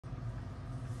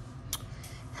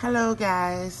Hello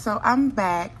guys, so I'm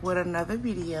back with another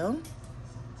video,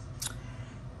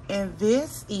 and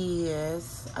this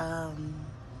is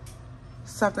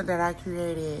something that I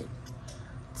created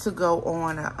to go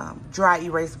on a dry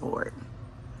erase board.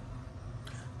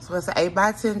 So it's an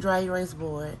 8x10 dry erase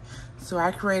board. So I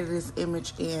created this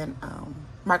image in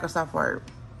Microsoft Word.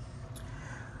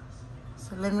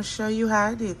 So let me show you how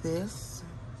I did this.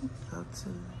 Go to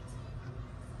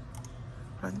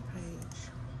blank page.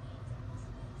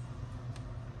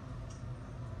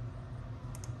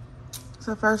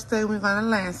 So first thing, we're gonna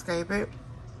landscape it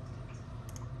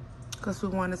because we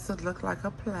want it to look like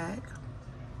a plaque.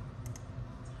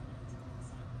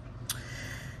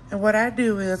 And what I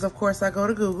do is, of course, I go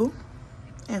to Google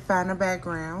and find a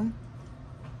background.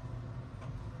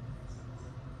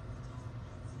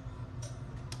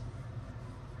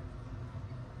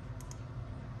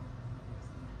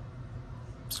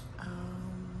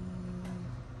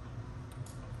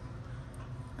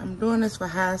 I'm doing this for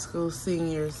high school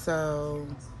seniors, so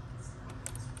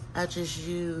I just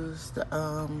use the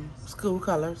school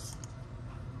colors.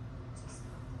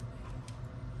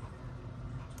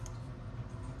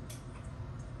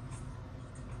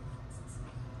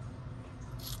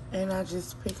 And I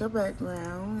just pick a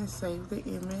background and save the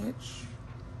image.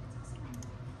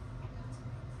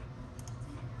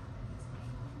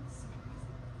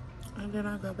 And then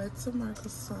I go back to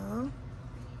Microsoft.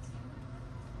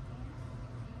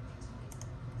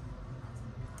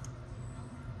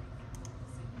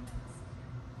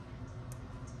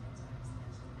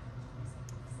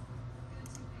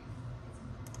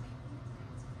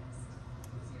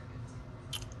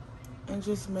 And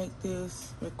just make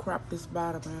this, and crop this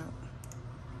bottom out.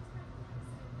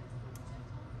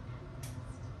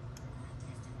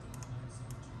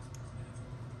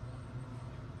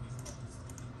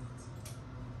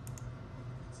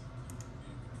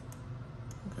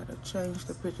 Gotta change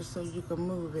the picture so you can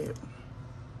move it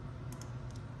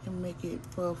and make it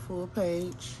for a full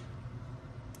page.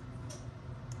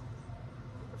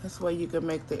 This way you can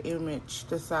make the image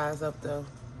the size of the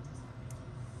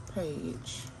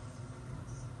page.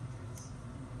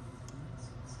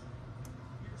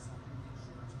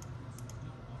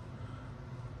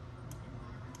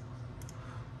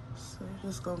 So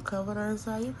you're just gonna cover the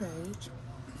entire page.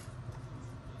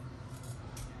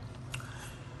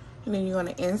 And then you're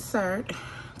gonna insert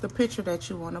the picture that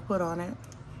you wanna put on it.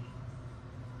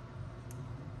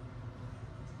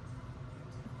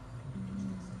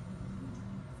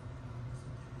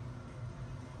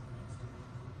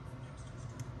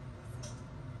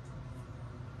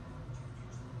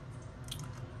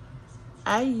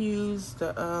 I use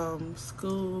the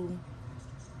school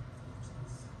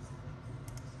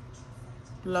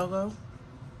logo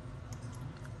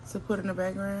to put in the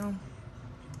background.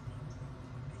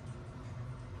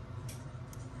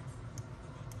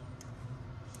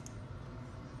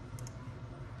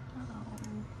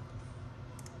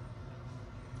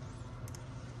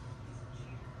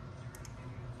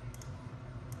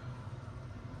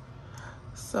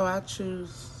 So I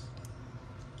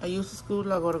use the school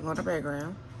logo to go in the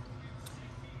background.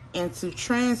 And to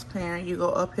transparent, you go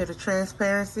up here to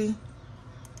transparency,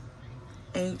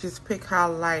 and you just pick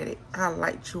how light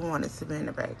you want it to be in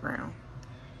the background.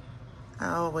 I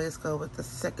always go with the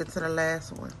second to the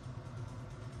last one.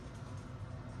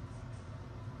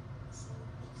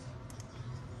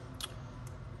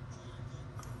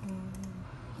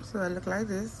 So it look like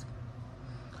this.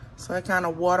 So it kind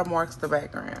of watermarks the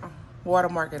background.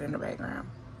 Watermark it in the background.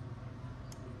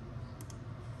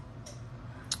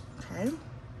 Okay.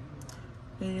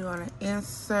 Then you're gonna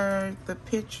insert the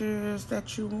pictures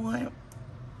that you want.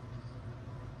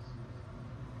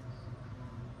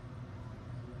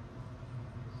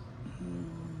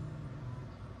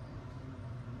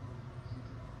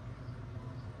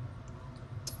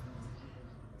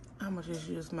 I'm gonna just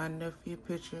use my nephew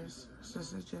pictures.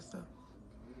 This is just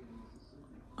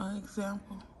an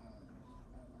example.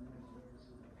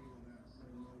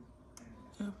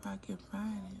 If I can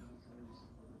find him.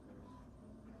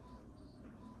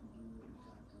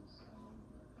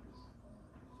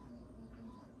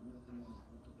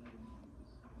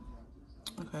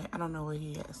 Okay, I don't know where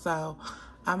he is. So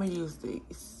I'm gonna use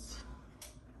these.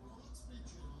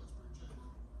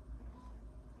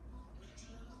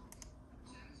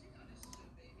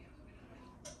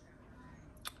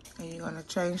 And you're gonna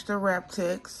change the wrap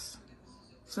text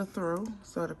to through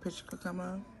so the picture could come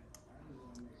up.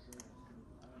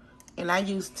 And I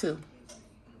use two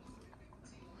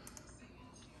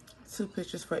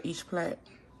pictures for each plaque.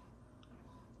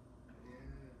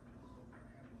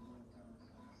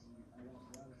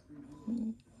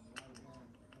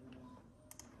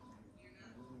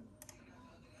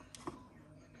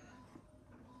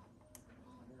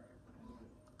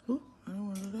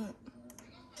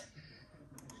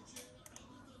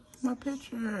 my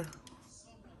picture?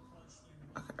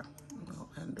 Okay, I'm gonna go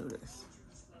ahead and do this.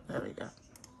 There we go.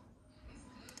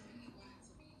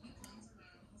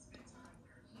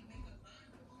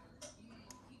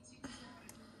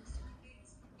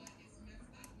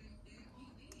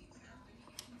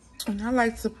 And I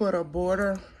like to put a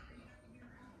border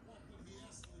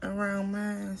around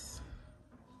mine,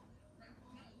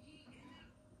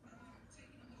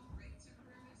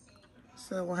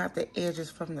 so I won't have the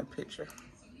edges from the picture.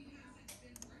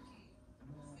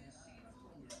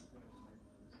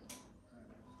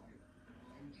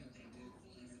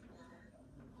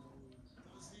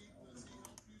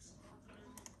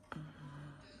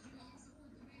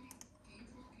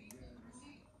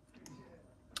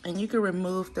 And you can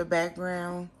remove the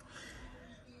background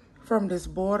from this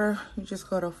border. You just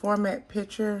go to format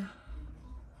picture.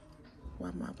 Why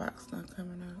my box not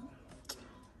coming up?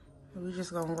 We're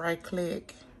just gonna right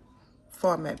click,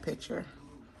 format picture.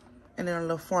 And then a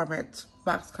little format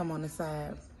box come on the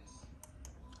side.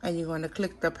 And you're gonna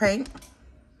click the paint,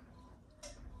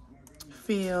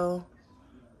 fill,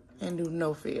 and do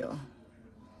no fill.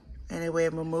 And that way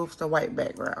it removes the white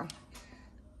background.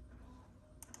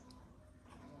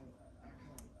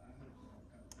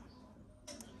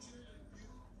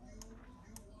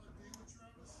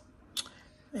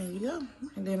 There you go.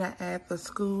 And then I add the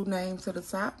school name to the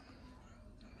top.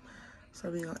 So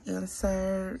we're gonna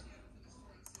insert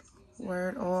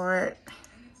word art.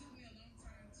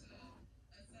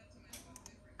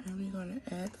 And we're gonna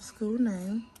add the school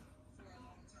name.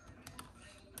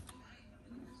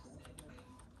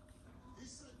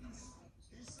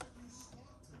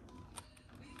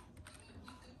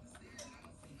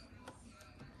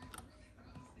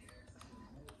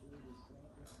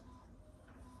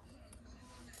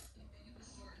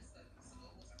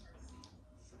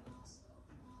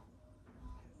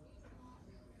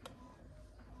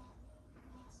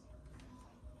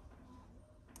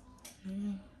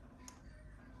 Okay.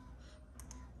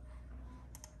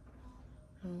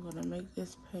 I'm gonna make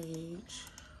this page.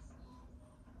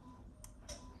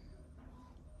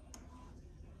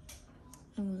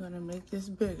 And we're gonna make this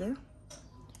bigger.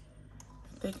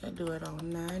 I think I do it on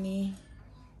 90.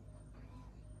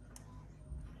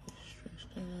 Stretch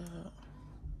that out.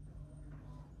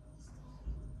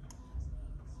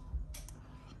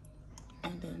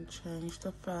 And then change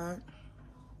the font.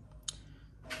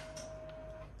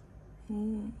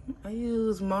 I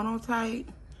use monotype,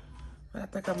 but I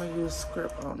think I'm gonna use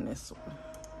script on this one.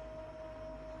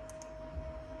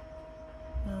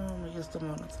 No, I'm gonna use the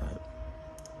monotype.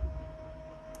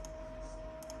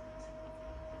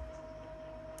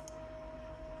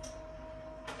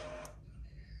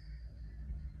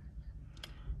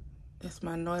 That's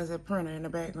my noisy printer in the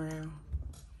background.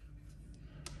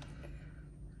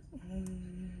 Let's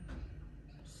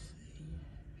see.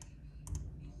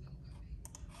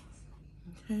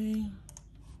 Okay.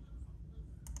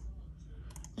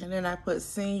 And then I put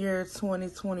senior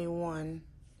 2021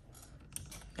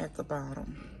 at the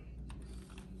bottom.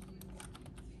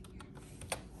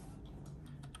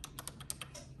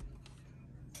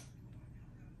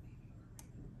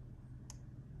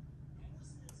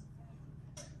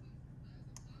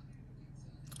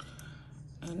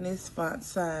 And this font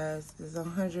size is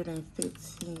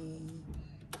 115.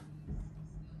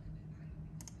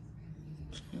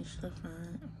 Change the font.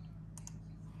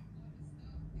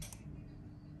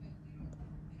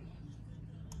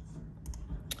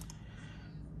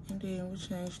 And then we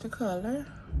change the color.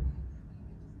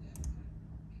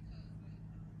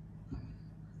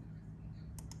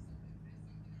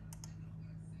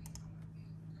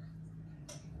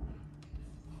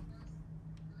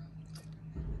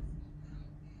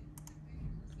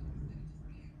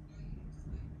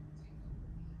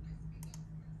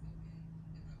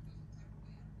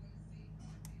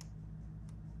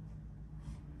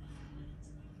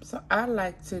 So I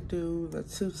like to do the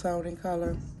two-tone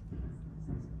color.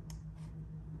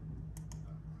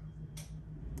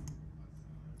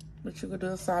 But you could do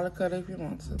a solid color if you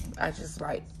want to. I just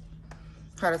like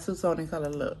how the two-tone color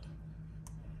look.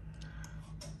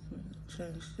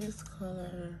 Change this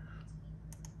color.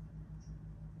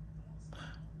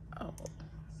 Oh,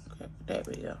 okay, there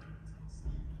we go.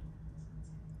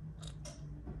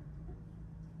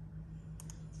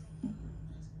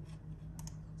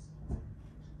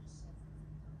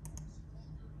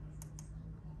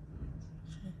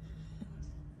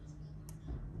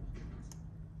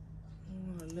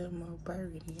 A little more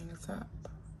burgundy in the top.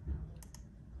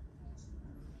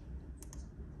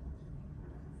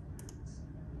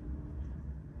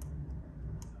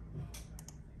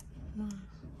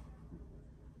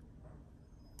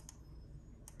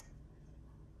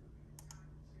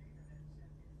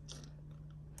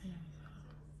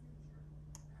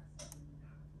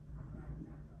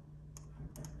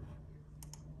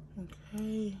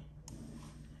 Okay.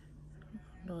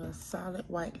 Do a solid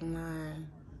white line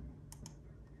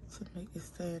to make it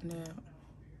stand out.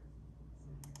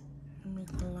 Make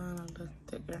the line a little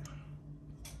thicker.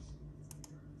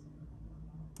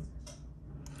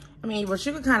 I mean, but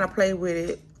you can kind of play with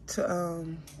it to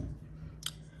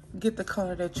get the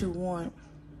color that you want.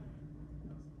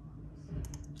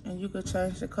 And you could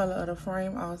change the color of the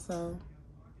frame also,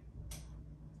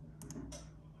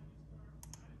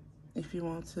 if you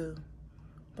want to.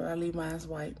 But I leave mine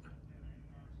white.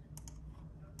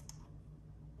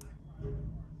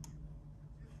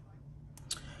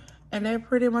 And that's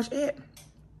pretty much it.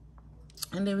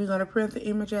 And then we're gonna print the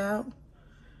image out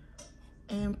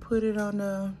and put it on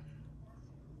the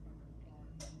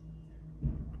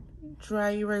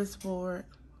dry erase board.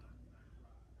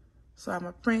 So I'm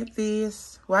gonna print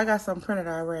this. Well, I got some printed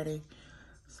already.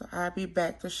 So I'll be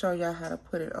back to show y'all how to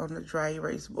put it on the dry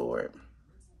erase board.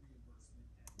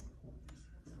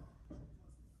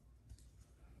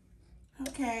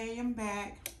 Okay, I'm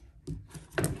back.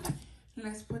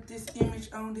 Let's put this image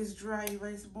on this dry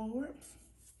erase board.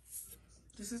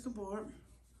 This is the board.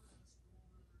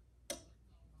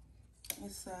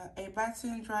 It's a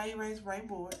 8x10 dry erase white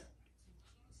board.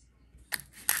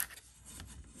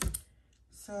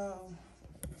 So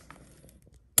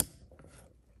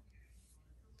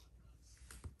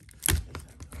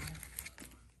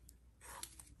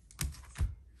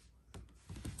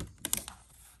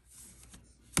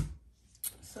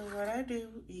what I do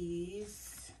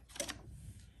is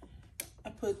I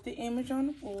put the image on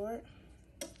the board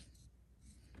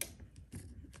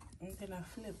and then I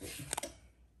flip it.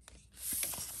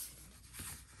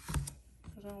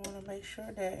 Because I want to make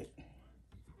sure that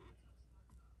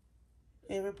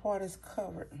every part is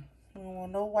covered. I don't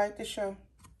want no white to show.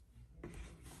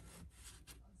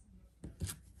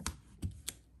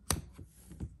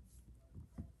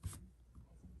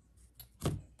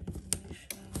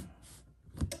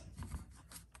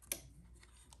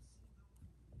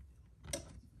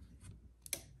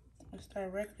 It's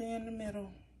directly in the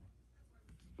middle.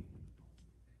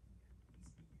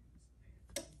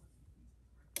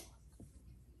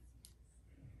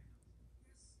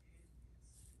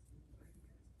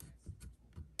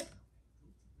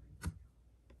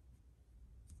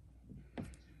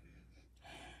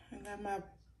 I got my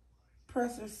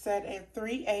presser set at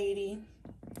 380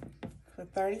 for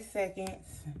 30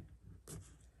 seconds.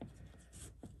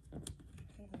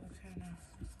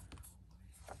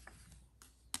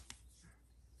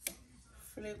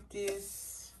 Flip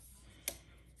this,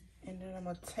 and then I'm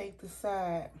gonna take the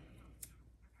side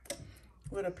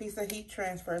with a piece of heat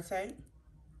transfer tape.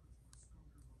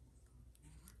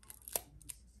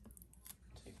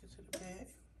 Take it to the back.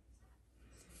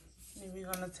 And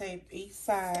we're gonna tape each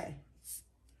side.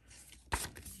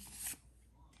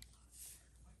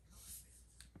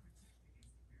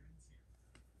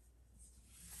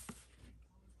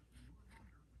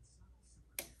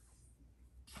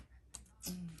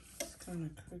 It's kind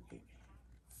of crooked.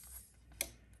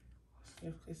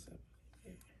 Let's lift this up a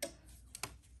bit.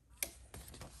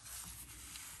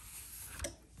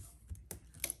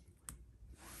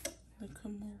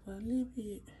 Come over a little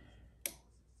bit.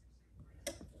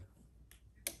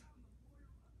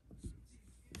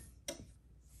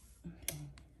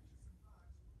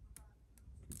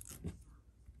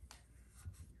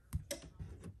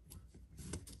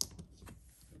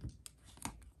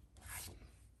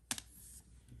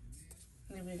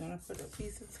 Then we're gonna put a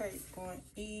piece of tape on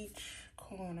each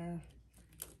corner.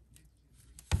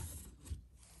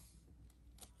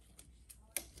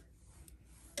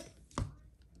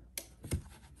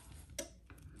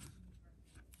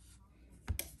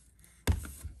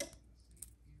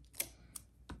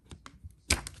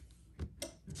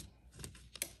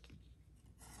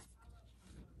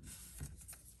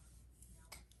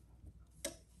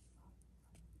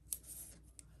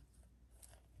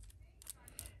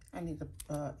 I need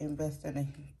to invest in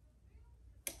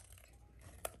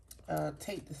a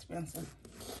tape dispenser.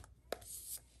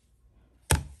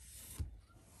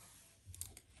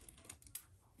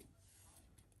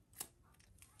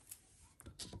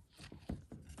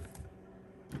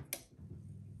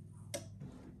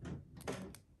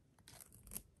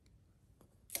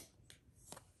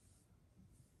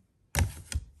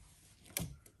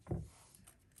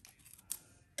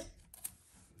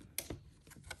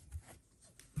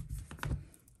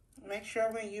 Make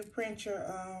sure when you print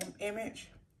your image,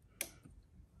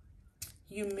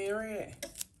 you mirror it.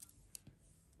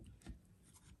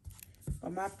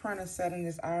 But my printer setting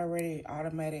is already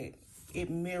automatic. It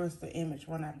mirrors the image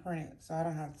when I print it, so I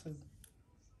don't have to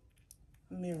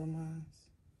mirror mine.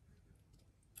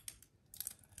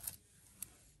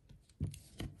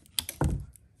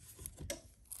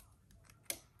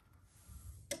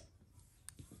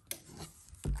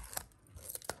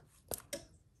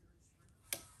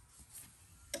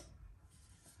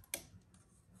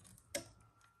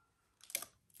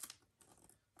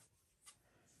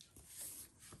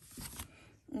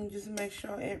 And just make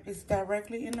sure it's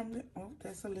directly in the middle. Oh,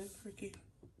 that's a little tricky.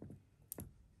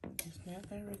 It's not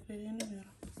directly in the middle.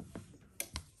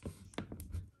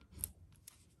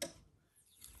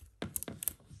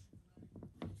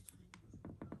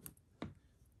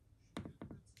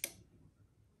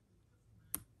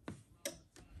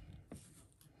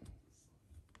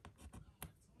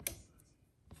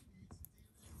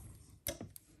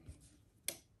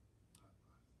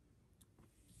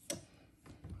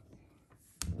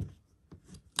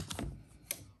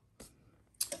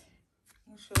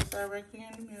 Make sure it's directly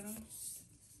in the middle.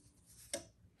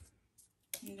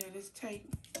 And that is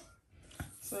tape,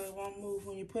 so it won't move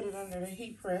when you put it under the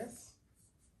heat press.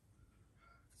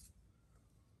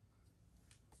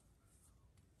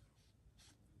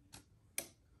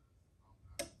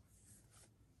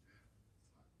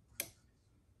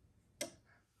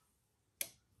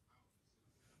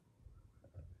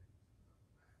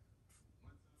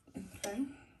 Okay.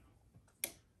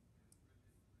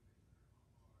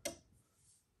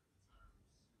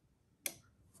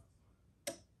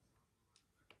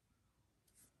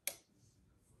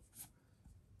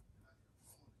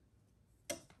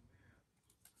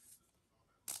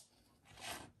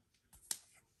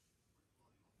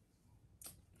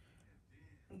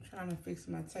 I'm trying to fix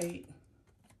my tape.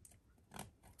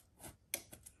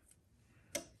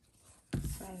 For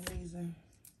some reason,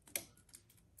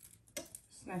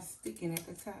 it's not sticking at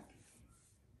the top.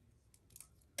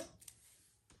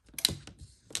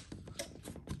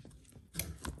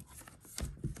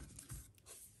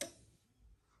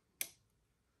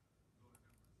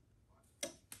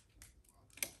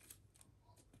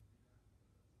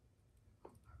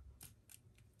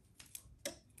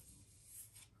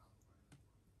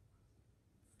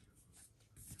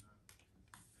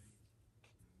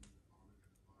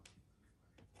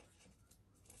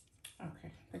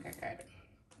 Okay, I think I got it.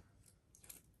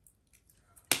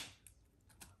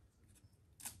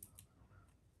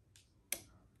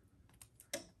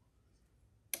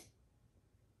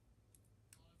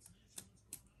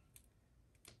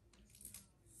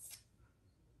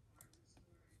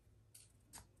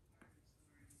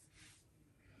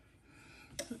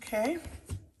 Okay.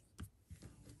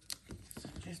 So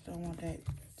just don't want that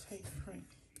tape free.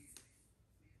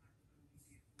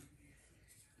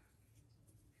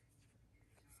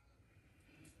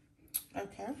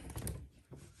 Okay.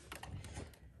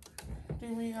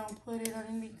 Then we gonna put it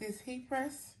underneath this heat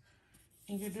press.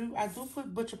 And I do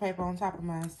put butcher paper on top of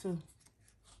mine too.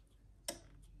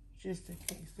 Just in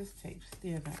case. This tape's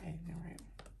still not acting right.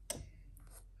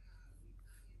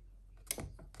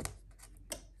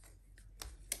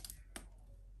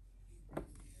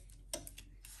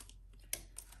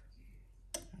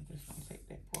 I'm just gonna take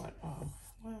that part off.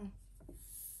 Well,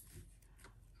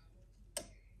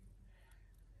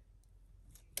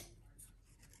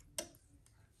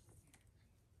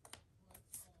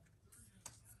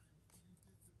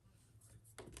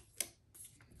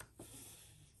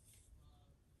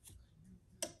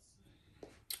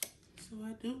 so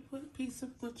I do put a piece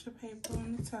of butcher paper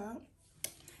on the top.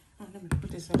 Oh, let me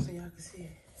put this up so y'all can see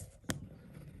it.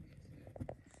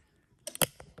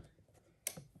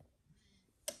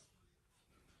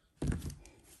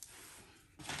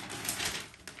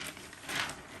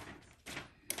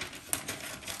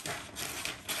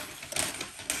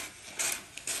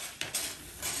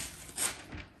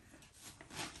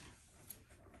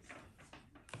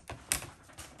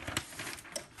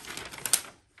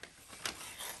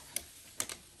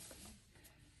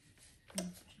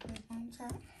 On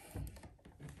top.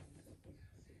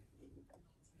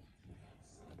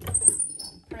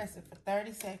 Press it for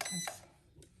 30 seconds.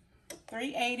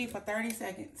 380 for 30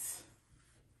 seconds.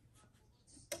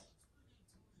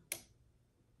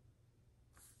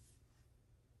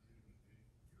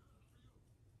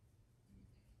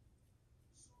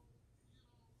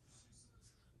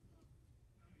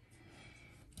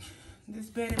 This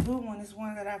Betty Boo one is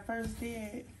one that I first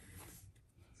did,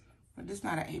 but this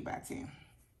not an 8x10.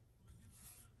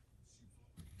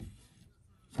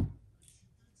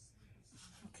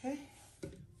 Okay.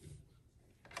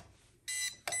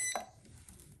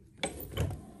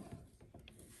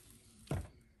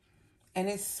 And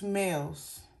it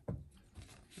smells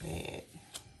bad.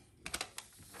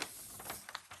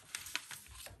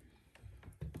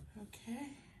 Okay.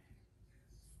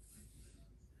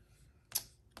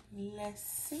 Let's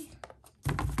see.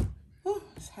 Ooh,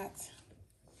 it's hot.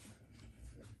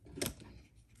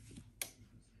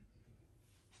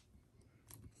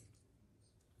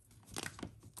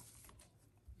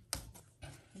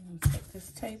 I'm gonna take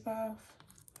this tape off.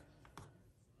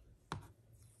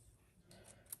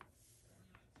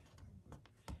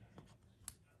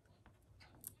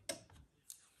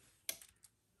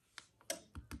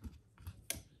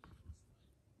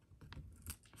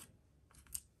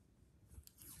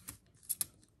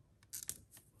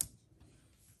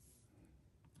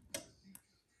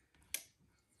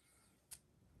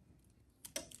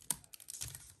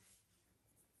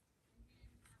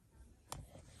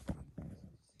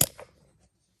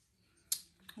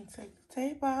 Take the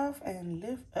tape off and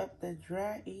lift up the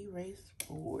dry erase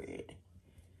board.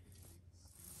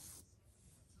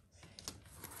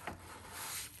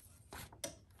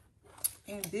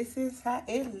 And this is how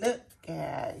it looks,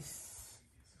 guys.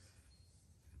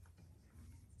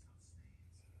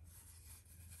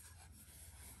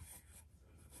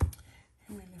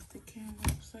 Let me lift the camera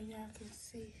up so y'all can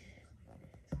see.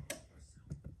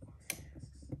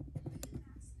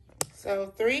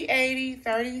 So 380,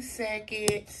 30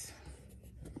 seconds.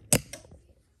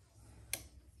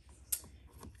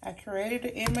 I created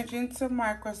the image into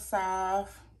Microsoft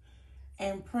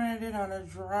and printed it on a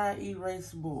dry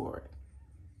erase board.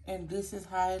 And this is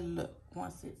how it looked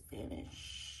once it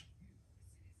finished.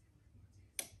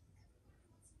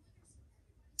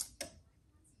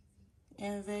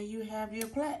 And there you have your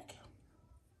plaque.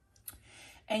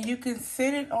 And you can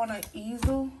sit it on an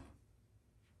easel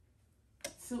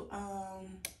to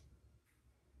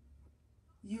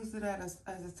use it as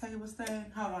a table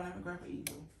stand. Hold on, let me grab an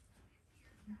easel.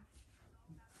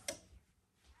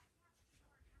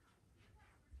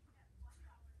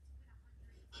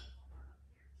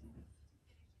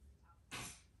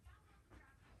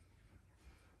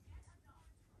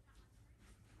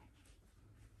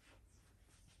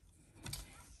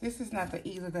 This is not the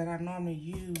easel that I normally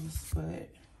use, but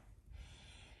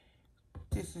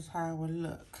this is how it would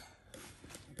look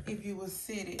if you would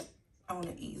sit it on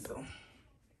an easel.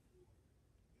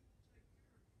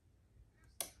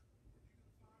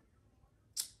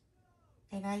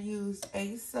 And I use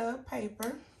a sub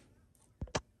paper.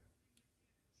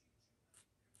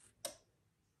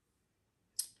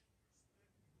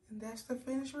 And that's the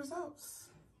finished results.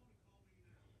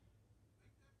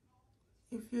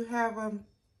 If you have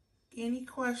any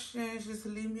questions, just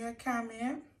leave me a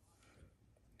comment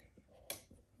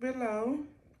below.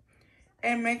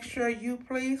 And make sure you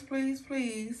please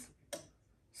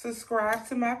subscribe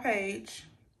to my page.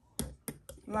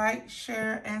 Like,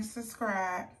 share, and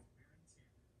subscribe.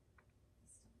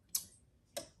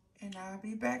 And I'll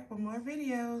be back with more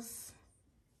videos.